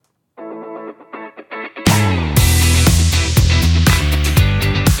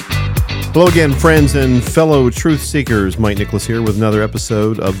Hello again, friends and fellow truth seekers. Mike Nicholas here with another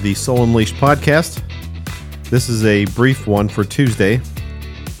episode of the Soul Unleashed podcast. This is a brief one for Tuesday,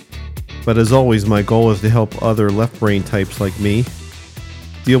 but as always, my goal is to help other left brain types like me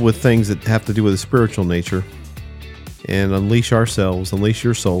deal with things that have to do with a spiritual nature and unleash ourselves, unleash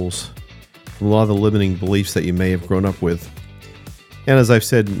your souls from a lot of the limiting beliefs that you may have grown up with. And as I've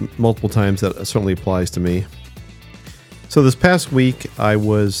said multiple times, that certainly applies to me. So this past week, I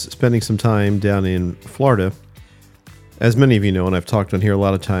was spending some time down in Florida. As many of you know, and I've talked on here a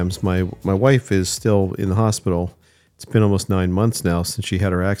lot of times, my wife is still in the hospital. It's been almost 9 months now since she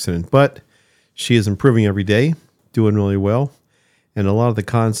had her accident, but she is improving every day, doing really well. And a lot of the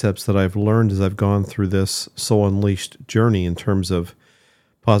concepts that I've learned as I've gone through this Soul Unleashed journey in terms of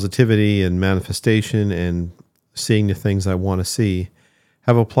positivity and manifestation and seeing the things I want to see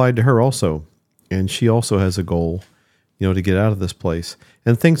have applied to her also. And she also has a goal, to get out of this place.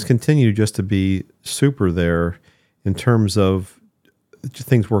 And things continue just to be super there in terms of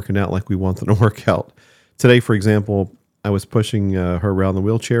things working out like we want them to work out. Today, for example, I was pushing her around the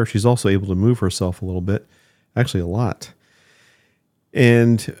wheelchair. She's also able to move herself a little bit, actually a lot.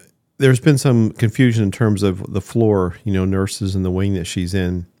 And there's been some confusion in terms of the floor, nurses in the wing that she's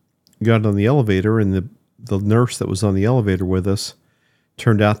in. Got on the elevator, and the nurse that was on the elevator with us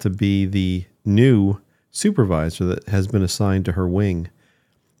turned out to be the new supervisor that has been assigned to her wing.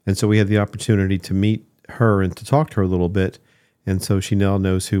 And so we had the opportunity to meet her and to talk to her a little bit. And so she now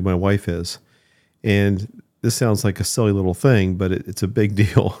knows who my wife is. And this sounds like a silly little thing, but it's a big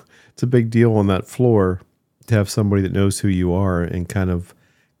deal. It's a big deal on that floor to have somebody that knows who you are and kind of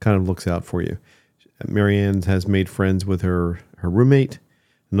looks out for you. Marianne has made friends with her roommate,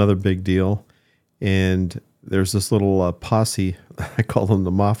 another big deal. And there's this little posse, I call them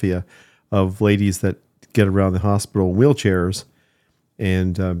the mafia, of ladies that get around the hospital in wheelchairs,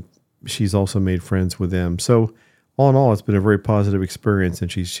 and she's also made friends with them. So all in all, it's been a very positive experience, and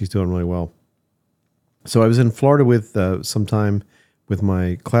she's doing really well. So I was in Florida with some time with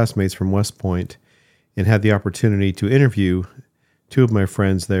my classmates from West Point and had the opportunity to interview two of my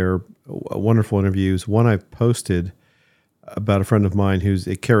friends there, wonderful interviews. One I posted about a friend of mine who's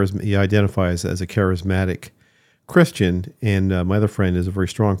he identifies as a charismatic Christian, and my other friend is a very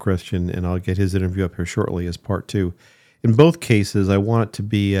strong Christian, and I'll get his interview up here shortly as part 2. In both cases, I want it to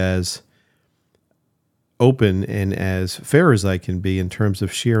be as open and as fair as I can be in terms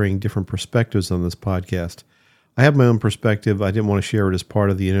of sharing different perspectives on this podcast. I have my own perspective. I didn't want to share it as part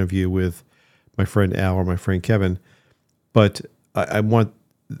of the interview with my friend Al or my friend Kevin, but I want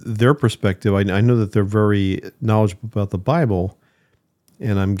their perspective. I know that they're very knowledgeable about the Bible,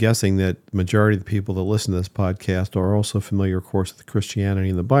 and I'm guessing that the majority of the people that listen to this podcast are also familiar, of course, with Christianity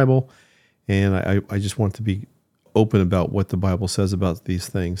and the Bible. And I just want to be open about what the Bible says about these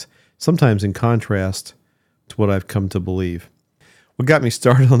things, sometimes in contrast to what I've come to believe. What got me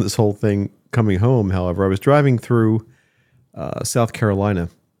started on this whole thing coming home, however, I was driving through South Carolina,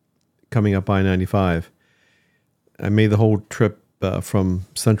 coming up I-95. I made the whole trip from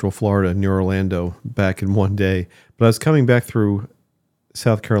Central Florida near Orlando back in one day. But I was coming back through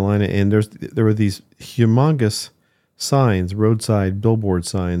South Carolina, and there were these humongous signs, roadside billboard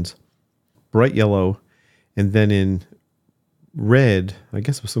signs, bright yellow, and then in red, I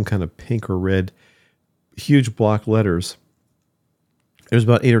guess it was some kind of pink or red, huge block letters. There's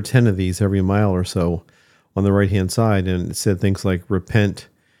about 8 or 10 of these every mile or so on the right-hand side, and it said things like repent,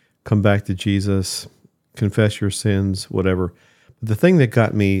 come back to Jesus, confess your sins, whatever. But the thing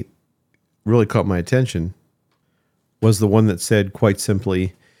that really caught my attention was the one that said quite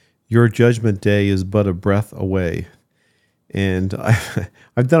simply, your judgment day is but a breath away. And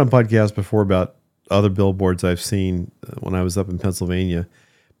I've done a podcast before about other billboards I've seen when I was up in Pennsylvania,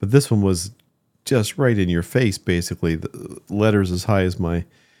 but this one was just right in your face, basically. The letters as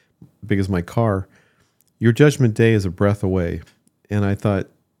big as my car. Your judgment day is a breath away. And I thought,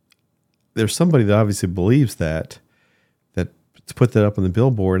 there's somebody that obviously believes that to put that up on the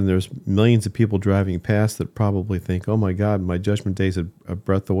billboard, and there's millions of people driving past that probably think, oh my God, my judgment day is a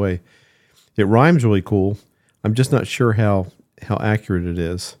breath away. It rhymes really cool. I'm just not sure how accurate it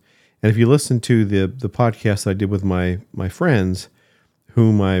is. And if you listen to the podcast I did with my friends,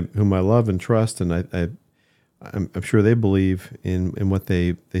 whom I love and trust, and I'm sure they believe in what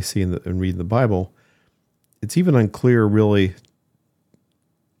they see and read in the Bible, it's even unclear really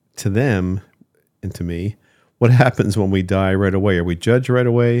to them and to me what happens when we die right away. Are we judged right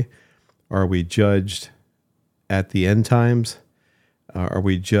away? Are we judged at the end times? Are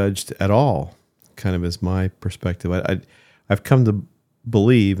we judged at all? Kind of is my perspective. I've come to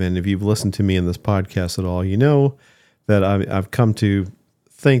believe, and if you've listened to me in this podcast at all, you know that I've come to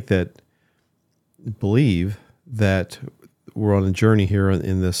think that believe that we're on a journey here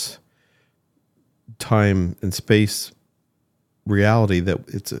in this time and space reality, that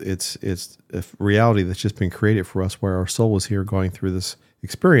it's a reality that's just been created for us, where our soul is here going through this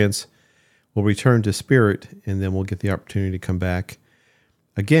experience. We'll return to spirit, and then we'll get the opportunity to come back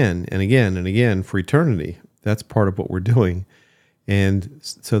again and again and again for eternity. That's part of what we're doing. And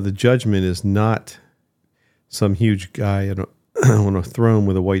so the judgment is not some huge guy on a throne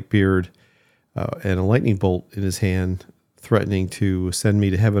with a white beard and a lightning bolt in his hand, threatening to send me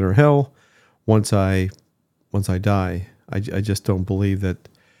to heaven or hell once I die. I just don't believe that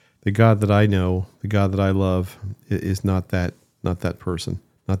the God that I know, the God that I love, is not that person,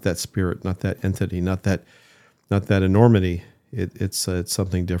 not that spirit, not that entity, not that enormity. It's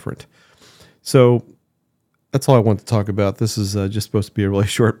something different. So that's all I want to talk about. This is just supposed to be a really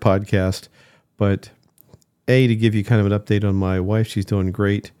short podcast, but to give you kind of an update on my wife. She's doing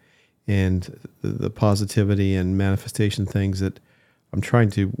great, and the positivity and manifestation things that I'm trying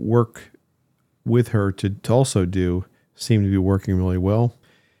to work with her to also do seem to be working really well.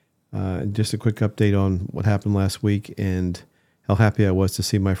 Just a quick update on what happened last week and how happy I was to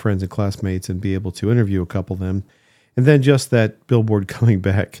see my friends and classmates and be able to interview a couple of them. And then just that billboard coming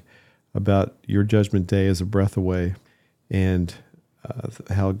back about your judgment day is a breath away, and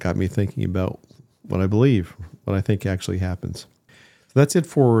how it got me thinking about what I believe, what I think actually happens. So that's it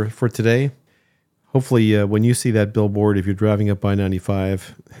for today. Hopefully, when you see that billboard, if you're driving up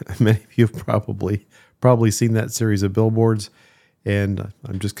I-95, many of you have probably seen that series of billboards, and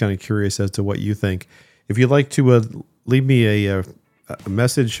I'm just kind of curious as to what you think. If you'd like to leave me a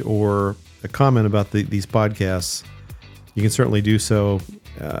message or a comment about these podcasts, you can certainly do so.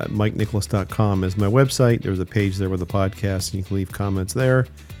 MikeNicholas.com is my website. There's a page there with the podcast, and you can leave comments there.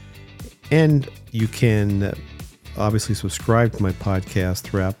 And you can obviously subscribe to my podcast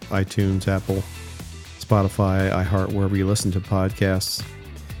through iTunes, Apple, Spotify, iHeart, wherever you listen to podcasts.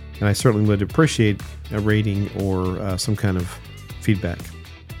 And I certainly would appreciate a rating or some kind of feedback.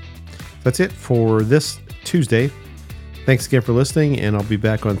 That's it for this Tuesday. Thanks again for listening, and I'll be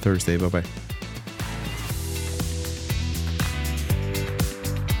back on Thursday. Bye-bye.